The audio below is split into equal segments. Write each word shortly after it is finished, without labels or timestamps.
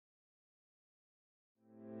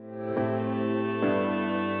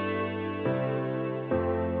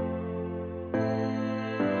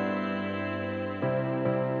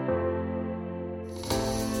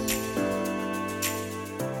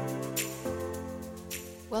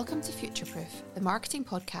Welcome to Futureproof, the marketing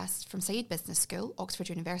podcast from Said Business School, Oxford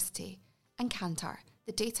University, and Kantar,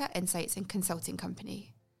 the data, insights and consulting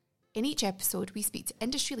company. In each episode, we speak to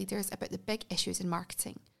industry leaders about the big issues in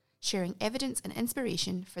marketing, sharing evidence and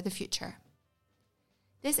inspiration for the future.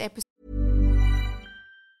 This episode.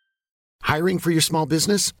 Hiring for your small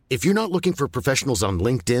business? If you're not looking for professionals on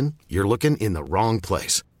LinkedIn, you're looking in the wrong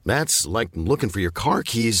place. That's like looking for your car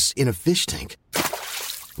keys in a fish tank.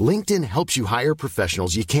 LinkedIn helps you hire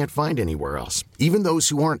professionals you can't find anywhere else, even those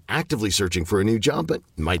who aren't actively searching for a new job but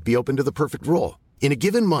might be open to the perfect role. In a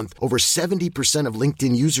given month, over 70% of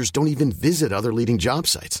LinkedIn users don't even visit other leading job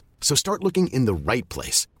sites. So start looking in the right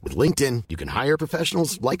place. With LinkedIn, you can hire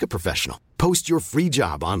professionals like a professional. Post your free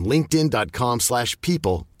job on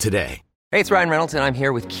linkedin.com/people today. Hey, it's Ryan Reynolds, and I'm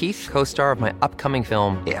here with Keith, co-star of my upcoming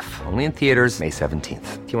film, If, only in theaters May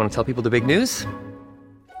 17th. Do you want to tell people the big news?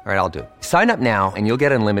 All right, I'll do it. Sign up now and you'll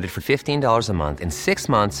get unlimited for $15 a month and 6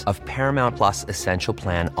 months of Paramount Plus Essential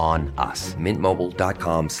Plan on us.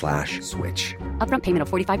 MintMobile.com/switch. Upfront payment of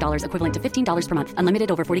 $45 equivalent to $15 per month. Unlimited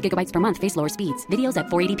over 40 gigabytes per month. Face lower speeds. Videos at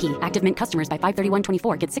 480p. Active Mint customers by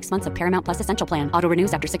 531.24 get 6 months of Paramount Plus Essential Plan. Auto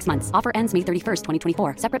renews after 6 months. Offer ends May 31st,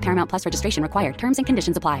 2024. Separate Paramount Plus registration required. Terms and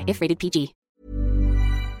conditions apply if rated PG.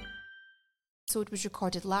 This episode was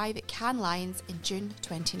recorded live at Cannes Lions in June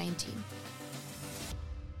 2019.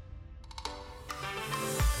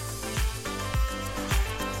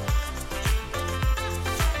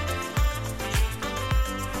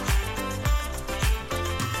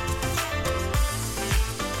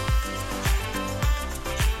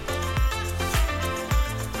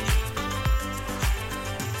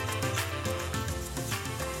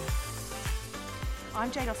 I'm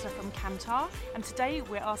Jane Ostler from Kantar, and today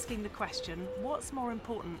we're asking the question, what's more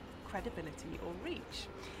important, credibility or reach?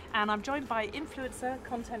 And I'm joined by influencer,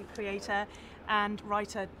 content creator and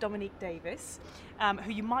writer Dominique Davis,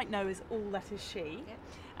 who you might know as All That Is She,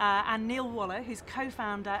 and Neil Whalar, who's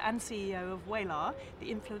co-founder and CEO of Whalar,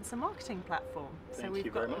 the influencer marketing platform. Thank you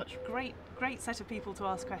very much. Great set of people to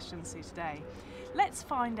ask questions to today. Let's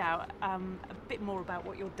find out a bit more about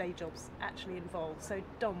what your day jobs actually involve. So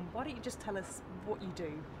Dom, why don't you just tell us what you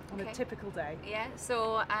do on a typical day? Yeah,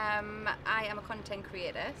 so I am a content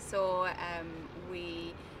creator. So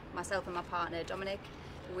myself and my partner Dominic,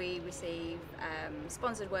 we receive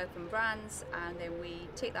sponsored work from brands, and then we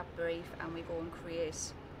take that brief and we go and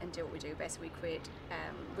create and do what we do best. We create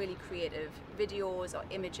really creative videos or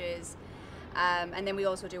images, and then we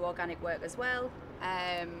also do organic work as well,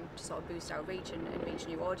 to sort of boost our reach and reach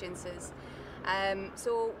new audiences.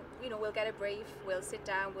 So, we'll get a brief, we'll sit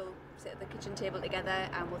down, we'll sit at the kitchen table together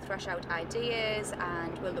and we'll thrash out ideas,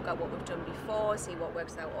 and we'll look at what we've done before, see what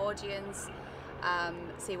works with our audience,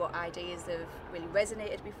 see what ideas have really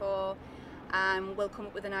resonated before, and we'll come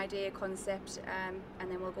up with an idea, concept, and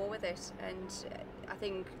then we'll go with it. And I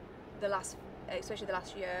think especially the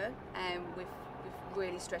last year, we've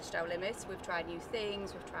really stretched our limits. We've tried new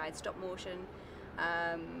things, we've tried stop motion,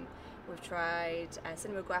 we've tried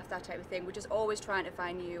cinematograph, that type of thing. We're just always trying to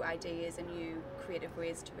find new ideas and new creative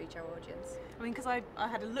ways to reach our audience. I mean, because I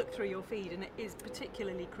had a look through your feed and it is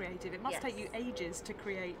particularly creative. It must Yes. take you ages to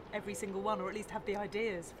create every single one, or at least have the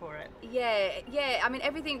ideas for it. Yeah. I mean,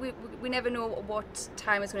 everything, we never know what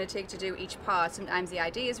time it's going to take to do each part. Sometimes the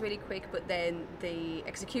idea is really quick, but then the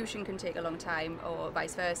execution can take a long time, or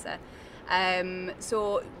vice versa.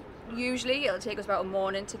 So usually it'll take us about a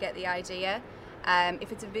morning to get the idea.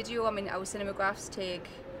 If it's a video, I mean, our cinemagraphs take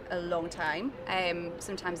a long time.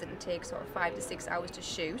 Sometimes it can take sort of 5 to 6 hours to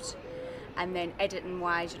shoot, and then editing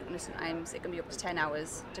wise, sometimes it can be up to 10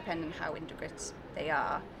 hours, depending on how intricate they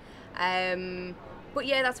are. But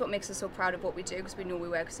yeah, that's what makes us so proud of what we do, because we know we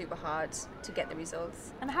work super hard to get the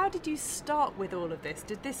results. And how did you start with all of this?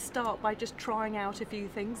 Did this start by just trying out a few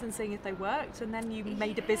things and seeing if they worked, and then you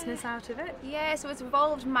made a business out of it? Yeah, so it's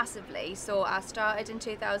evolved massively. So I started in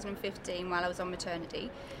 2015 while I was on maternity,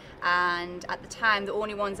 and at the time the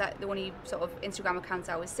only sort of Instagram accounts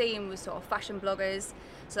I was seeing was sort of fashion bloggers.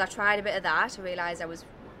 So I tried a bit of that. I realised I was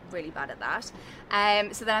really bad at that.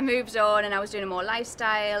 So then I moved on and I was doing a more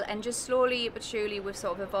lifestyle, and just slowly but surely we've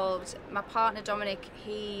sort of evolved. My partner Dominic,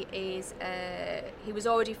 he was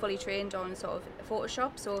already fully trained on sort of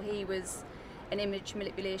Photoshop, so he was an image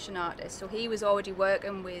manipulation artist. So he was already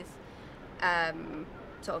working with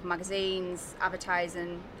sort of magazines,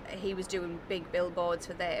 advertising. He was doing big billboards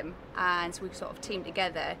for them, and so we sort of teamed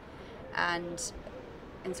together, and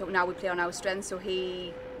so now we play on our strengths. So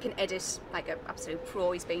he can edit like an absolute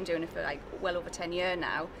pro. He's been doing it for like well over 10 years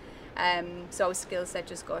now. So our skill set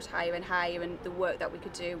just got higher and higher, and the work that we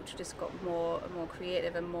could do just got more and more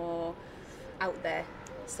creative and more out there.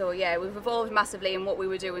 So yeah, we've evolved massively, and what we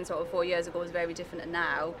were doing sort of 4 years ago is very different to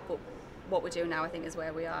now, but what we're doing now I think is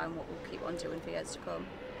where we are and what we'll keep on doing for years to come.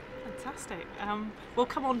 Fantastic. We'll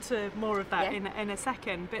come on to more of that in a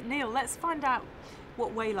second, but Neil, let's find out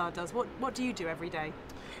what Whalar does. What do you do every day?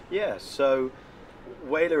 Yeah, so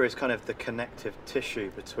Whalar is kind of the connective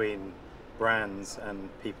tissue between brands and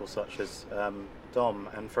people such as Dom,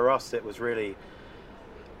 and for us it was really,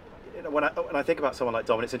 when I think about someone like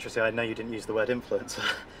Dom, and it's interesting, I know you didn't use the word influencer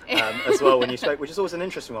as well when you spoke, which is always an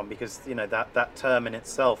interesting one, because that term in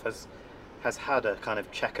itself has had a kind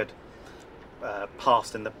of checkered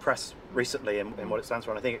past in the press recently in what it stands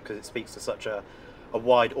for, and I think because it speaks to such a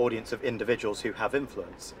wide audience of individuals who have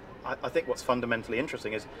influence. I think what's fundamentally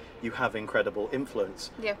interesting is you have incredible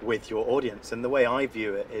influence with your audience, and the way I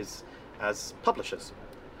view it is as publishers.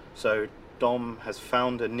 So Dom has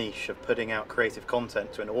found a niche of putting out creative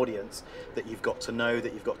content to an audience that you've got to know,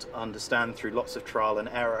 that you've got to understand through lots of trial and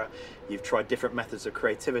error. You've tried different methods of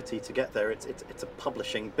creativity to get there. It's a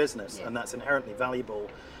publishing business, and that's inherently valuable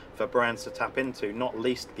for brands to tap into, not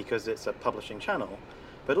least because it's a publishing channel,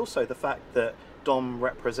 but also the fact that Dom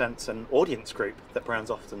represents an audience group that brands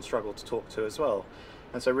often struggle to talk to as well.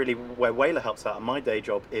 And so really where Whalar helps out, and my day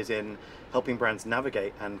job is in helping brands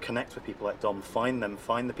navigate and connect with people like Dom, find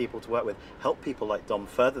the people to work with, help people like Dom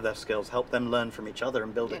further their skills, help them learn from each other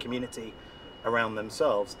and build a community around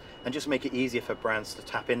themselves, and just make it easier for brands to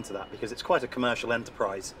tap into that, because it's quite a commercial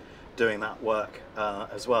enterprise doing that work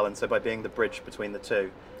as well. And so by being the bridge between the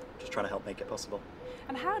two, just trying to help make it possible.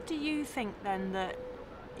 And how do you think then that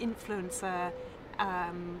influencer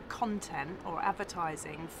content or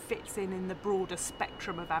advertising fits in the broader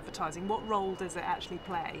spectrum of advertising? What role does it actually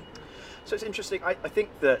play? So it's interesting. I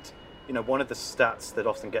think that one of the stats that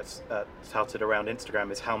often gets touted around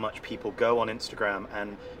Instagram is how much people go on Instagram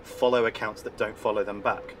and follow accounts that don't follow them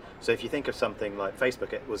back. So if you think of something like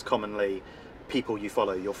Facebook, it was commonly people you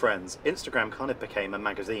follow, your friends. Instagram kind of became a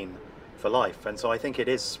magazine for life, and so I think it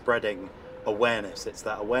is spreading awareness. It's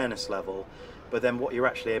that awareness level, but then what you're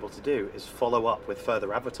actually able to do is follow up with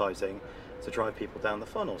further advertising to drive people down the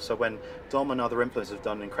funnel. So when Dom and other influencers have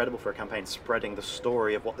done incredible for a campaign, spreading the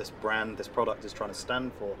story of what this brand, this product is trying to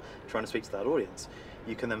stand for, trying to speak to that audience,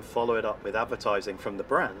 you can then follow it up with advertising from the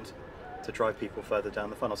brand to drive people further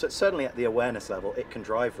down the funnel. So it's certainly at the awareness level, it can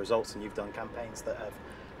drive results, and you've done campaigns that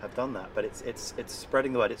have done that, but it's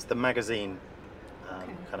spreading the word. It's the magazine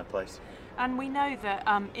kind of place. And we know that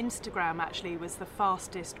Instagram actually was the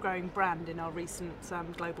fastest growing brand in our recent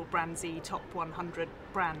Global Brand Z Top 100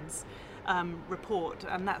 Brands report,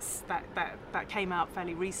 and that came out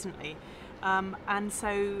fairly recently. And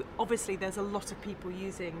so obviously there's a lot of people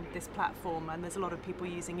using this platform, and there's a lot of people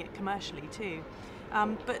using it commercially too.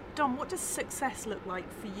 But Dom, what does success look like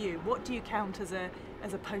for you? What do you count as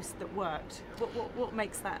a post that worked? What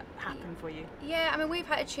makes that happen for you? Yeah, I mean, we've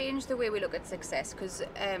had to change the way we look at success, because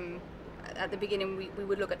at the beginning we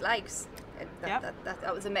would look at likes.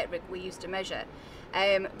 That was a metric we used to measure.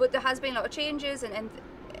 But there has been a lot of changes,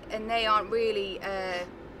 and they aren't really a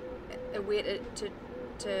way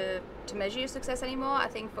to measure your success anymore. I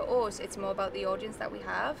think for us it's more about the audience that we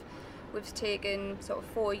have. We've taken sort of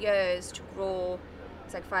 4 years to grow.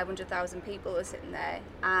 It's like 500,000 people are sitting there,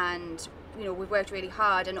 and we've worked really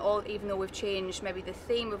hard, and even though we've changed maybe the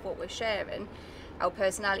theme of what we're sharing, our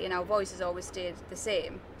personality and our voice has always stayed the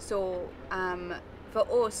same. So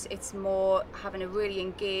for us it's more having a really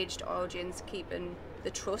engaged audience, keeping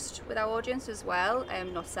the trust with our audience as well,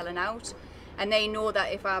 not selling out. And they know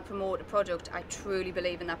that if I promote a product, I truly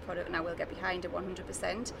believe in that product and I will get behind it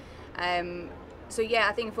 100%. So yeah,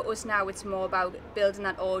 I think for us now it's more about building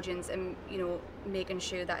that audience and making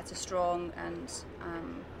sure that it's a strong and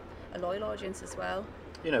a loyal audience as well.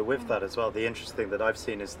 With that as well, the interesting thing that I've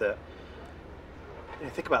seen is that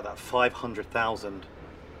think about that 500,000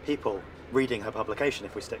 people reading her publication,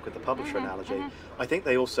 if we stick with the publisher analogy. I think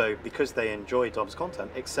they also, because they enjoy Dom's content,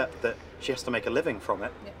 accept that she has to make a living from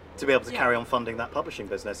it to be able to carry on funding that publishing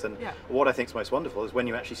business. And what I think is most wonderful is when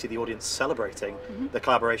you actually see the audience celebrating the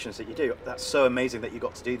collaborations that you do. That's so amazing that you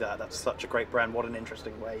got to do that. That's such a great brand. What an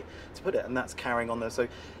interesting way to put it. And that's carrying on there. So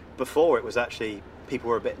before it was actually people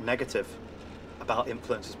were a bit negative about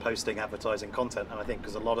influencers posting advertising content, and I think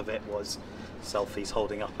because a lot of it was selfies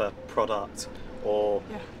holding up a product or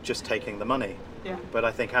just taking the money. But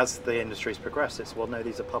I think as the industry's progressed, it's no,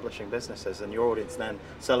 these are publishing businesses, and your audience then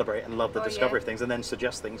celebrate and love the discovery of things, and then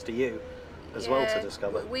suggest things to you as well to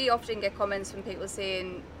discover. We often get comments from people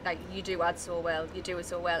saying, like, you do ads so well, you do it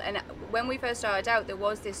so well. And when we first started out, there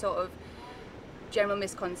was this sort of general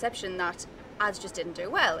misconception that ads just didn't do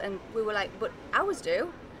well, and we were like, but ours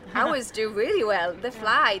do. Ours do really well. They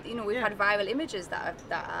fly. You know, we've had viral images that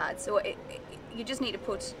are so you just need to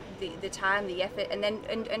put the time, the effort, and then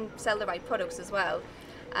and sell the right products as well.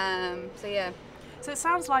 So yeah. So it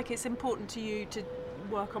sounds like it's important to you to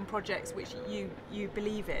work on projects which you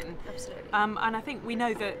believe in. Absolutely. And I think we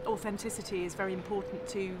know that authenticity is very important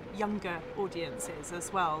to younger audiences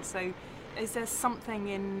as well. So is there something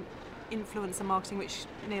in influencer marketing which,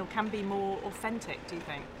 Neil, can be more authentic, do you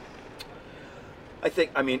think?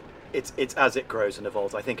 I mean, it's as it grows and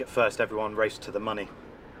evolves. I think at first everyone raced to the money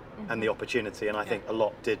and the opportunity, and I think a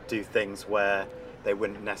lot did do things where they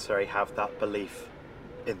wouldn't necessarily have that belief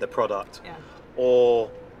in the product. Yeah.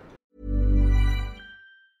 Or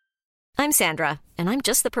I'm Sandra, and I'm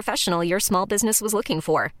just the professional your small business was looking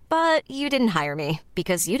for. But you didn't hire me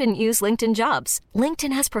because you didn't use LinkedIn Jobs.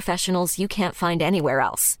 LinkedIn has professionals you can't find anywhere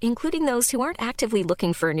else, including those who aren't actively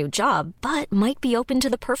looking for a new job, but might be open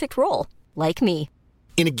to the perfect role, like me.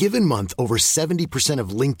 In a given month, over 70%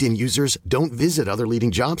 of LinkedIn users don't visit other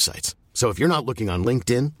leading job sites. So if you're not looking on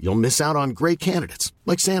LinkedIn, you'll miss out on great candidates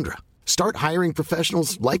like Sandra. Start hiring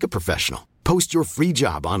professionals like a professional. Post your free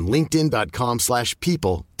job on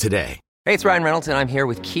linkedin.com/people today. Hey, it's Ryan Reynolds, and I'm here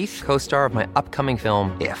with Keith, co-star of my upcoming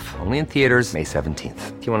film, If, only in theaters May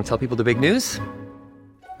 17th. Do you want to tell people the big news?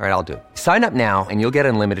 All right, I'll do it. Sign up now and you'll get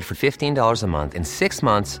unlimited for $15 a month and 6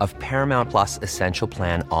 months of Paramount Plus Essential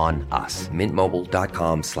Plan on us.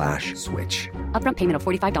 MintMobile.com/switch. Upfront payment of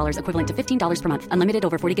 $45 equivalent to $15 per month. Unlimited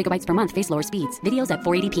over 40 gigabytes per month. Face lower speeds. Videos at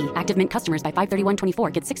 480p. Active Mint customers by 531.24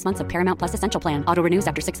 get 6 months of Paramount Plus Essential Plan. Auto renews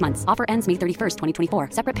after 6 months. Offer ends May 31st, 2024.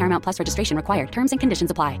 Separate Paramount Plus registration required. Terms and conditions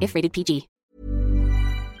apply if rated PG.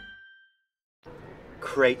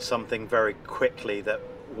 create something very quickly that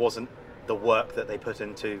wasn't the work that they put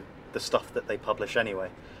into the stuff that they publish anyway.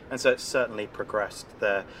 And so it's certainly progressed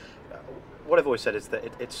there. What I've always said is that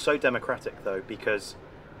it's so democratic though, because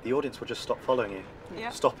the audience will just stop following you,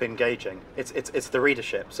 stop engaging. It's the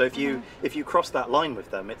readership. So if you cross that line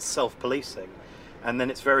with them, it's self-policing, and then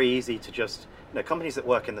it's very easy to just, companies that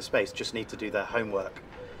work in the space just need to do their homework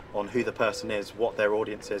on who the person is, what their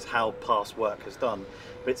audience is, how past work has done.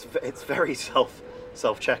 But it's very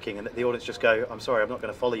self-checking, and the audience just go, I'm sorry, I'm not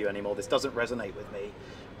going to follow you anymore. This doesn't resonate with me.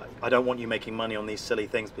 I don't want you making money on these silly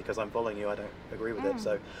things because I'm following you. I don't agree with it.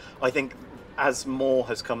 So I think as more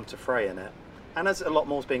has come to fray in it, and as a lot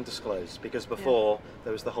more is being disclosed, because before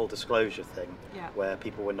there was the whole disclosure thing where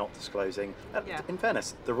people were not disclosing. In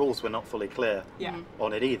fairness, the rules were not fully clear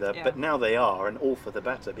on it either, but now they are, and all for the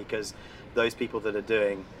better, because those people that are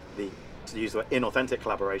doing to use the word, inauthentic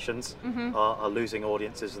collaborations are losing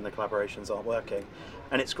audiences, and the collaborations aren't working.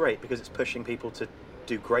 And it's great because it's pushing people to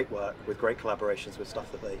do great work with great collaborations with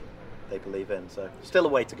stuff that they believe in. So still a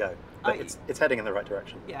way to go, but it's heading in the right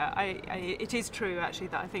direction. It is true actually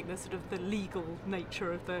that I think the sort of the legal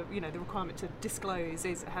nature of the the requirement to disclose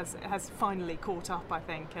has finally caught up, I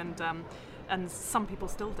think, and some people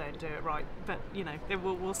still don't do it right, but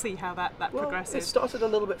we'll see how that progresses. It started a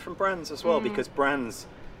little bit from brands as well, because brands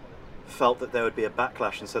felt that there would be a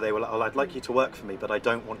backlash, and so they were like, I'd like you to work for me, but I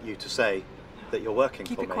don't want you to say that you're working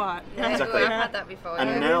for me. Keep it quiet. Yeah, exactly. I've had that before.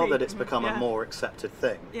 And now that it's become a more accepted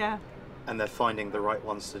thing, and they're finding the right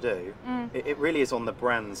ones to do, it really is on the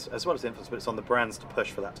brands, as well as influencers, but it's on the brands to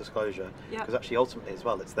push for that disclosure. Because actually, ultimately as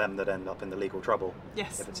well, it's them that end up in the legal trouble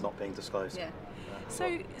if it's not being disclosed. Yeah.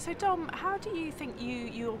 So Dom, how do you think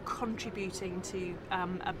you're contributing to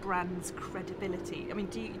a brand's credibility? I mean,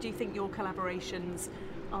 do you think your collaborations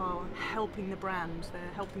are helping the brand?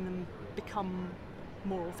 They're helping them become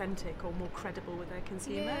more authentic or more credible with their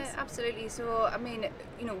consumers? Yeah, absolutely. So I mean,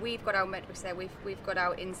 we've got our metrics there. We've got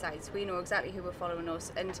our insights. We know exactly who are following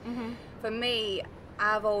us. And for me,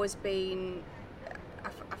 I've always been.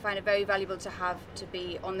 I find it very valuable to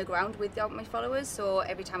be on the ground with my followers. So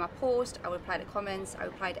every time I post, I reply to comments. I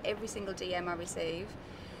reply to every single DM I receive.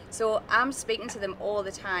 So I'm speaking to them all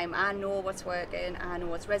the time. I know what's working, I know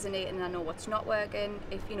what's resonating, and I know what's not working.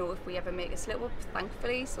 If we ever make a slip up,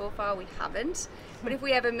 thankfully so far we haven't. But if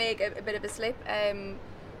we ever make a bit of a slip,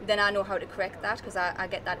 then I know how to correct that, because I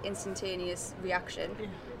get that instantaneous reaction.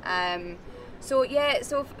 So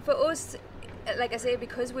for us, like I say,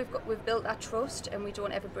 because we've built that trust and we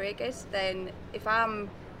don't ever break it, then if I'm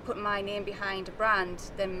putting my name behind a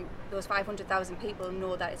brand, then those 500,000 people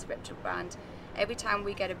know that it's a reputable brand. Every time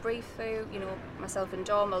we get a brief through, myself and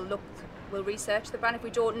Dom we'll research the brand. If we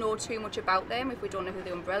don't know too much about them, if we don't know who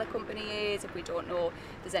the umbrella company is, if we don't know if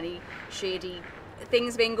there's any shady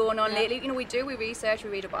things been going on lately? We research, we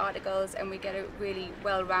read up articles, and we get a really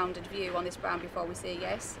well-rounded view on this brand before we say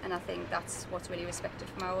yes, and I think that's what's really respected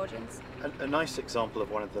from our audience. A nice example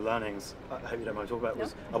of one of the learnings, I hope you don't mind talking about,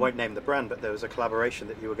 was, I won't name the brand, but there was a collaboration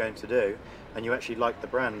that you were going to do, and you actually liked the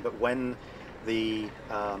brand, but when the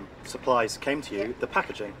supplies came to you, the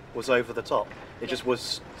packaging was over the top. It just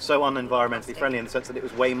was so unenvironmentally friendly in the sense that it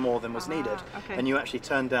was way more than was needed. Okay. And you actually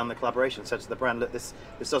turned down the collaboration and said to the brand, look, this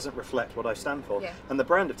doesn't reflect what I stand for. Yeah. And the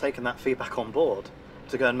brand have taken that feedback on board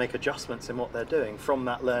to go and make adjustments in what they're doing from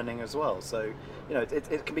that learning as well. So,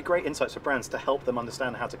 it can be great insights for brands to help them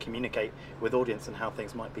understand how to communicate with audience and how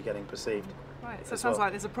things might be getting perceived. Right, so it sounds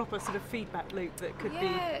like there's a proper sort of feedback loop that could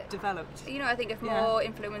be developed. I think if more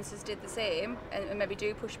influencers did the same and maybe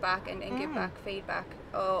do push back and give back feedback,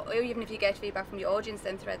 or even if you get feedback from your audience,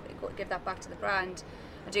 then give that back to the brand,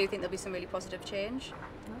 I do think there'll be some really positive change.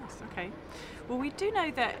 Nice, okay. Well, we do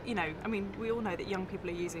know that, we all know that young people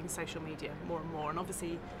are using social media more and more, and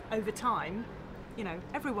obviously over time,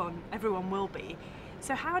 everyone will be.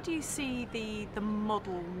 So how do you see the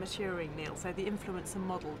model maturing, Neil? So the influencer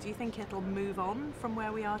model, do you think it'll move on from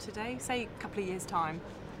where we are today, say a couple of years' time?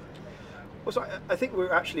 Well, so I think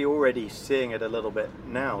we're actually already seeing it a little bit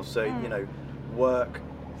now. So, work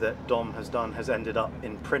that Dom has done has ended up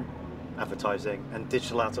in print advertising and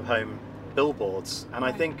digital out-of-home billboards. And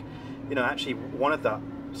I think, actually one of that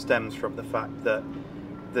stems from the fact that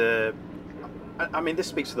this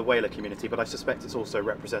speaks to the Whalar community, but I suspect it's also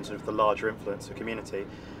representative of the larger influencer community.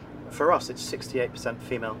 For us, it's 68%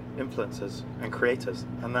 female influencers and creators,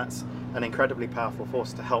 and that's an incredibly powerful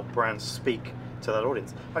force to help brands speak to that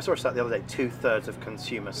audience. I saw a stat the other day, 2/3 of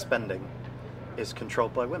consumer spending is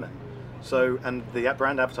controlled by women. So, and the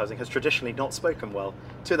brand advertising has traditionally not spoken well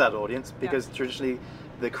to that audience because traditionally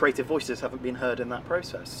the creative voices haven't been heard in that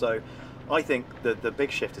process. So I think that the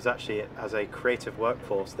big shift is actually as a creative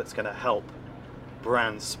workforce that's going to help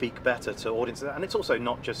brands speak better to audiences. And it's also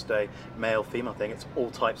not just a male-female thing, it's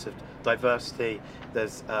all types of diversity.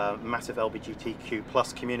 There's a massive LGBTQ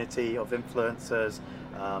plus community of influencers,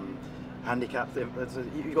 handicapped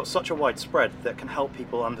influencers. You've got such a wide spread that can help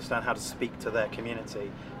people understand how to speak to their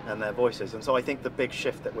community and their voices. And so I think the big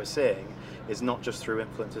shift that we're seeing is not just through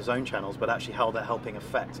influencers' own channels, but actually how they're helping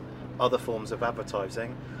affect other forms of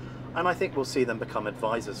advertising. And I think we'll see them become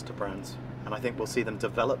advisors to brands. And I think we'll see them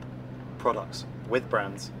develop products with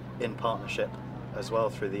brands in partnership as well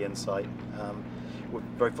through the insight. We're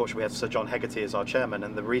very fortunate we have Sir John Hegarty as our chairman,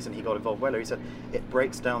 and the reason he got involved with Whalar, he said it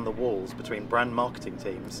breaks down the walls between brand marketing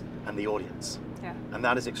teams and the audience. Yeah. And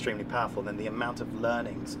that is extremely powerful. Then the amount of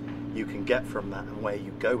learnings you can get from that and where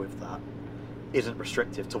you go with that isn't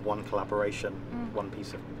restrictive to one collaboration, one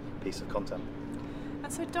piece of content.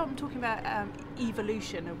 And so, Dom, talking about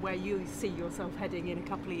evolution of where you see yourself heading in a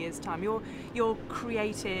couple of years' time, your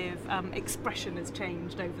creative expression has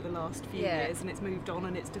changed over the last few years, and it's moved on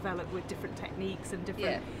and it's developed with different techniques and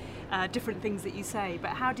different things that you say.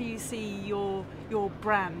 But how do you see your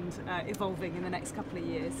brand evolving in the next couple of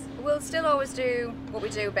years? We'll still always do what we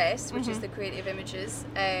do best, which is the creative images.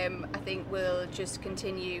 I think we'll just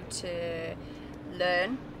continue to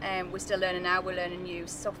learn. We're still learning now. We're learning new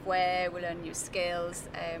software, we're learning new skills.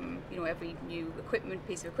 Every new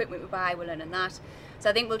piece of equipment we buy, we're learning that. So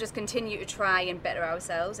I think we'll just continue to try and better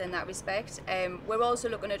ourselves in that respect. We're also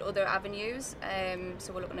looking at other avenues.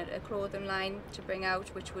 So we're looking at a clothing line to bring out,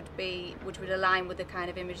 which would align with the kind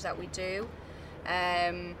of image that we do.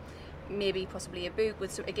 Maybe possibly a book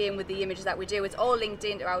with the images that we do. It's all linked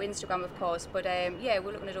into our Instagram, of course. But we're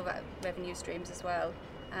looking at other revenue streams as well.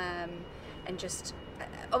 And just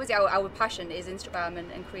obviously our passion is Instagram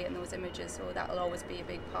and creating those images, so that'll always be a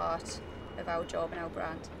big part of our job and our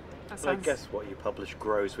brand. I guess what you publish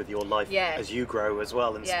grows with your life as you grow as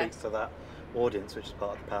well, and speaks to that audience, which is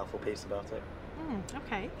part of the powerful piece about it.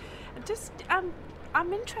 Okay. Just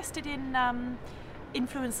I'm interested in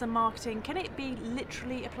influencer marketing. Can it be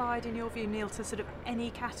literally applied, in your view, Neil, to sort of any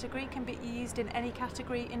category? Can be used in any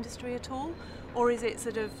category industry at all? Or is it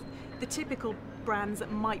sort of the typical brands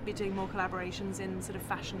that might be doing more collaborations in sort of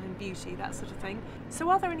fashion and beauty, that sort of thing? So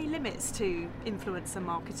are there any limits to influencer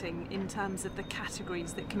marketing in terms of the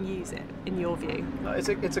categories that can use it, in your view?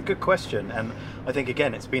 It's a good question, and I think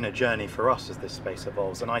again it's been a journey for us as this space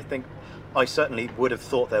evolves, and I think I certainly would have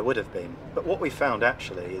thought there would have been, but what we found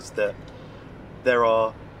actually is that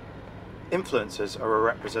influencers are a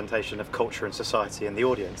representation of culture and society and the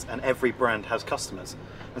audience, and every brand has customers.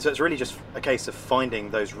 And so it's really just a case of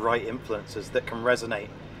finding those right influencers that can resonate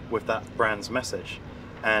with that brand's message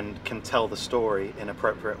and can tell the story in an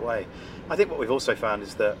appropriate way. I think what we've also found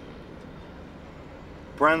is that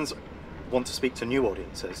brands want to speak to new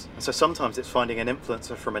audiences. And so sometimes it's finding an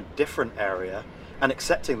influencer from a different area and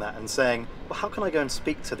accepting that and saying, well, how can I go and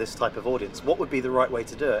speak to this type of audience? What would be the right way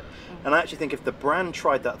to do it? And I actually think if the brand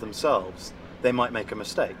tried that themselves, they might make a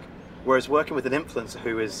mistake. Whereas working with an influencer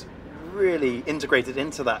who is really integrated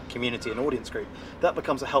into that community and audience group, that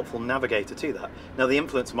becomes a helpful navigator to that. Now the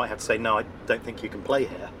influencer might have to say, no, I don't think you can play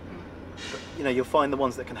here. But, you'll find the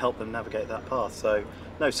ones that can help them navigate that path. So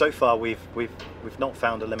no, so far we've not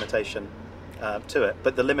found a limitation to it,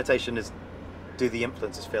 but the limitation is, do the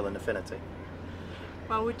influencers feel an affinity?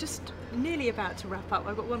 Well, we're just nearly about to wrap up.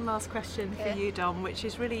 I've got one last question for you, Dom, which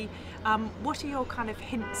is really, what are your kind of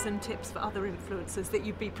hints and tips for other influencers that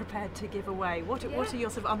you'd be prepared to give away? What are your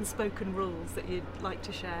sort of unspoken rules that you'd like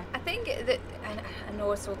to share? I think that, and I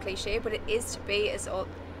know it's so cliche, but it is to be as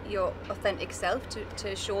your authentic self,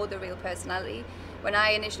 to show the real personality. When I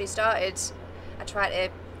initially started, I tried to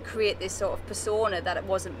create this sort of persona that it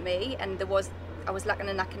wasn't me, and I was lacking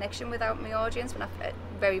in that connection without my audience when I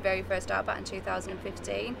very, very first started back in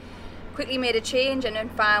 2015. Quickly made a change and then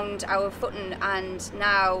found our footing, and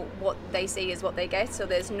now what they see is what they get, so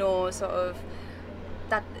there's no sort of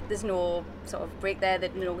break there. They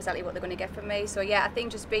know exactly what they're going to get from me. So yeah, I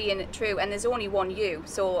think just being true, and there's only one you,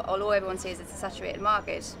 so although everyone says it's a saturated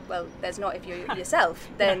market, well, there's not. If you're yourself,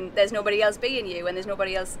 then there's nobody else being you, and there's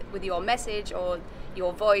nobody else with your message or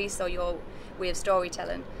your voice or your way of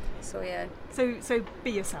storytelling. So yeah. So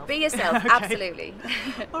be yourself. Be yourself, Okay. Absolutely.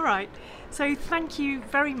 All right. So thank you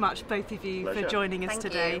very much, both of you, Pleasure. for joining us Thank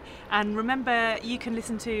today. you. And remember, you can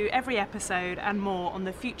listen to every episode and more on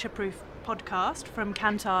the Future Proof podcast from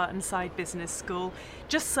Kantar and Side Business School.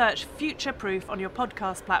 Just search Future Proof on your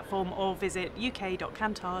podcast platform or visit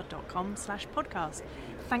uk.kantar.com/podcast.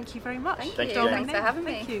 Thank you very much. Thank you. Dom. Thanks for having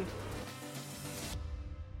me. Thank you.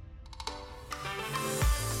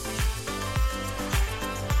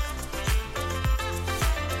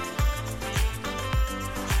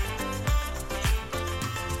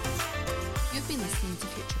 You've been listening to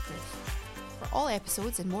Future Proof. For all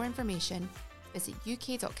episodes and more information, visit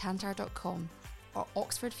uk.kantar.com or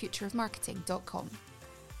oxfordfutureofmarketing.com.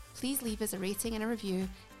 Please leave us a rating and a review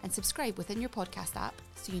and subscribe within your podcast app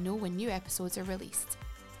so you know when new episodes are released.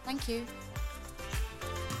 Thank you.